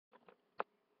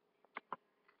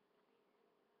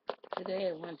Today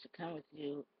I wanted to come with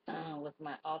you with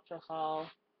my Ultra haul.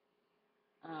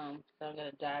 So I'm going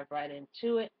to dive right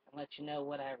into it and let you know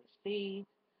what I received.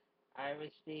 I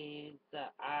received the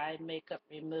eye makeup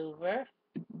remover,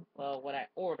 well, what I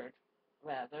ordered,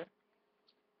 rather,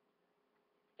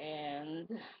 and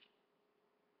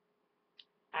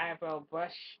eyebrow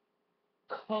brush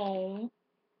comb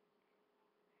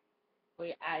for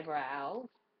your eyebrows.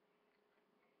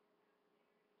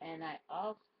 And I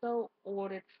also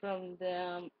ordered from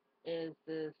them is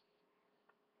this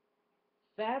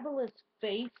Fabulous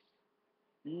Face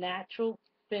Natural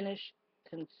Finish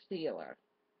Concealer.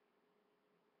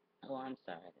 Oh, I'm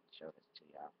sorry, I didn't show this to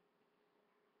y'all.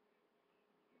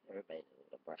 Everybody knows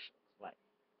what a brush looks like.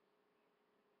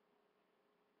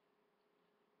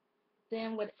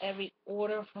 Then with every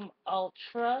order from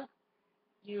Ultra,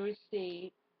 you receive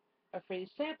a free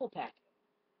sample packet.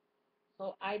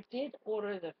 So I did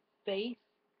order the face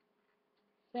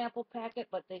sample packet,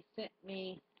 but they sent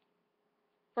me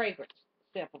fragrance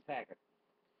sample packet.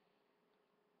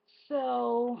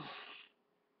 So,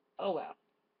 oh well.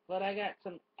 But I got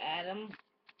some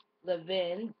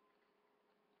Levine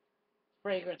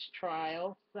fragrance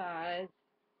trial size,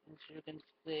 as you can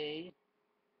see.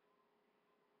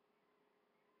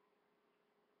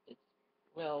 It's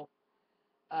real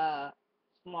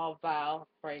small vial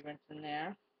fragrance in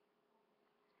there.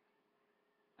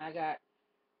 I got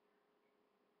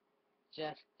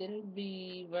Justin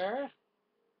Bieber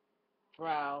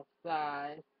trial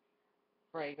size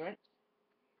fragrance.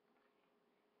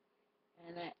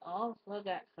 And I also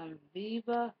got some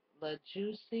Viva La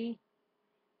Juicy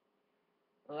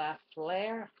La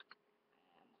Fleur.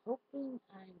 I'm hoping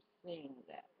I'm saying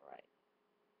that right.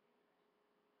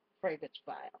 Fragrance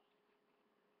vial.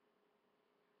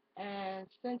 And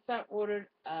since I ordered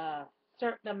a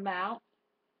certain amount,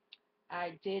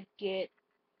 I did get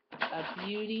a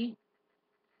beauty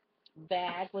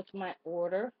bag with my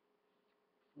order.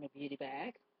 My beauty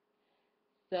bag.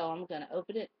 So I'm going to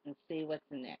open it and see what's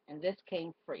in there. And this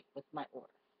came free with my order.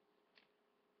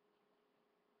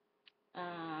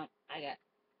 I got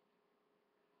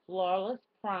Flawless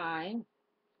Prime.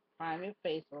 Prime your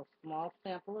face. A small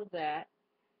sample of that.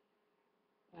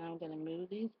 And I'm going to move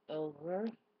these over.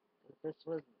 This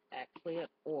was actually an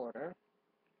order.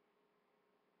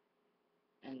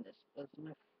 And this was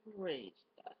my free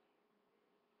stuff.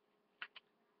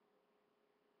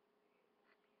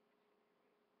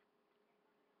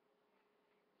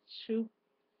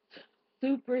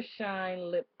 Super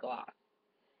Shine Lip Gloss.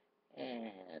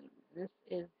 And this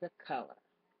is the color.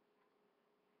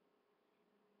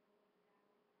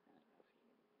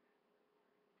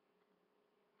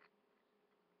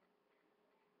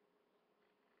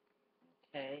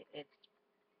 Okay, it's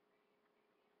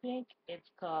pink. It's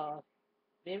called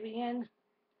Vienna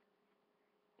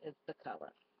is the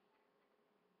color.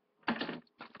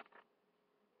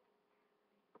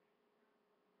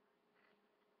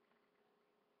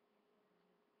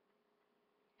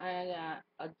 I got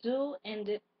a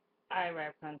dual-ended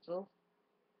eyebrow pencil.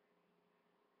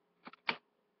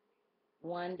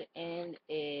 One end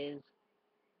is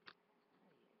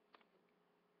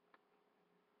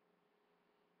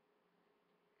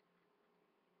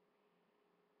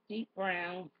deep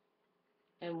brown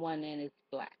and one end is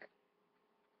black.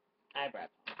 Eyebrow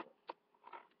pencil.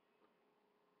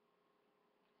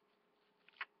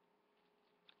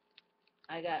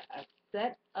 I got a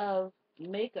set of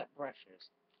makeup brushes.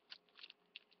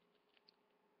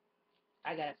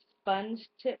 I got a sponge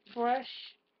tip brush,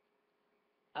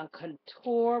 a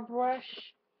contour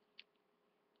brush,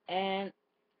 and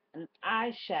an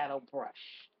eyeshadow brush.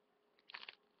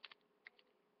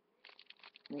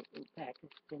 Neatly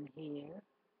packaged in here.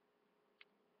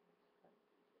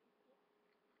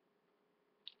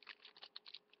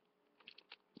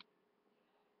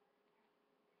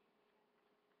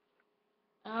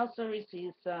 I also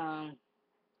received some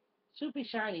super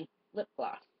shiny lip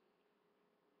gloss.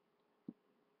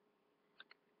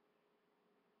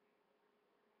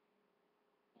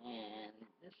 And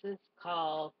this is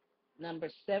called number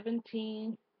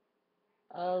 17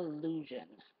 Illusion.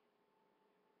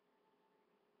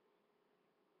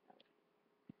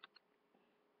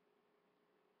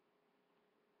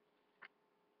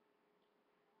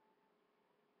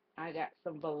 I got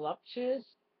some Voluptuous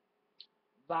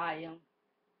Volume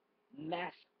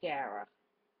Mascara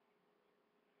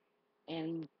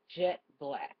in jet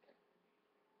black.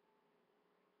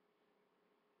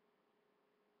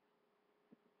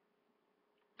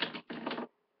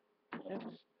 Oops,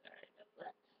 sorry about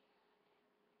that.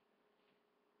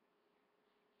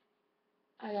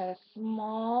 I got a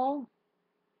small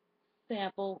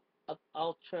sample of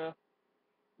Ultra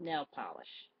nail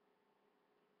polish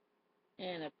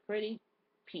in a pretty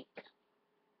pink.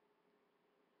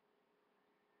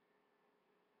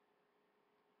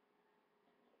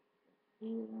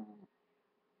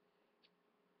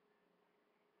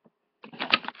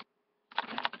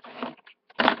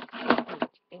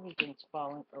 Everything's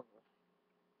falling over.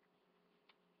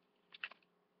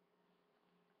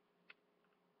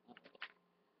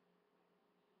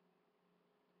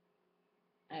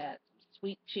 I got some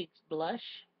Sweet Cheeks blush.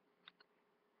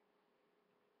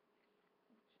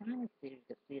 I'm trying to see if you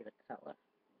can see the color.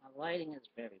 My lighting is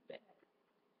very bad.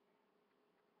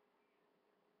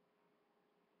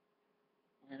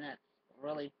 And that's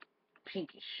really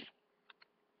pinkish.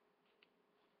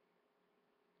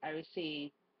 I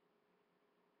received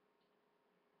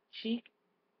Cheek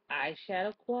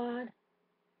Eyeshadow Quad.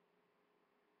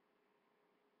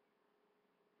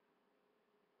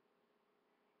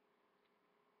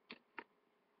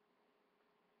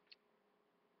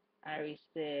 I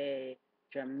received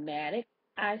Dramatic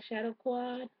Eyeshadow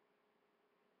Quad.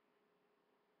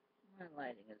 My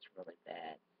lighting is really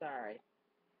bad. Sorry.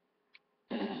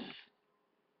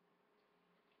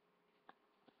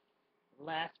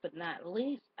 Last but not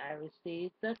least, I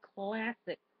received the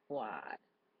Classic Quad.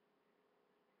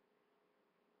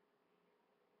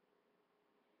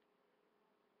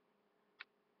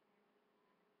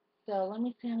 So let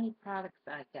me see how many products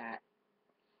I got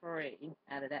free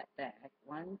out of that bag.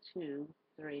 1, 2,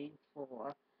 3,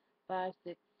 4, 5,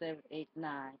 6, 7, 8,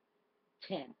 9,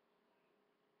 10.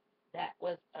 That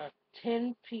was a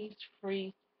 10-piece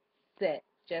free set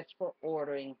just for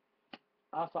ordering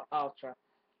off of Ultra.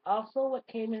 Also, what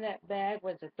came in that bag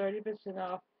was a 30%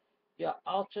 off your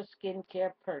Ultra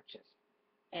skincare purchase.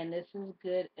 And this is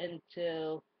good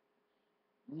until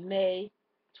May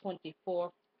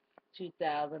 24th,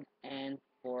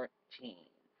 2014.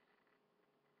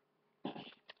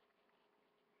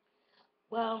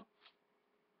 Well,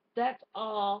 that's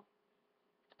all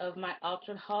of my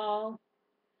Ultra haul.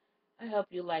 I hope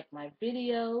you like my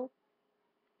video.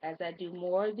 As I do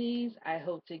more of these, I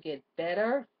hope to get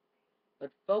better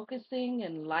with focusing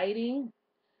and lighting.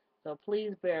 So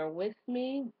please bear with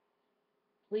me.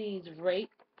 Please rate,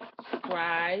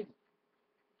 subscribe,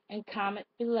 and comment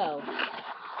below.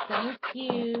 Thank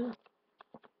you.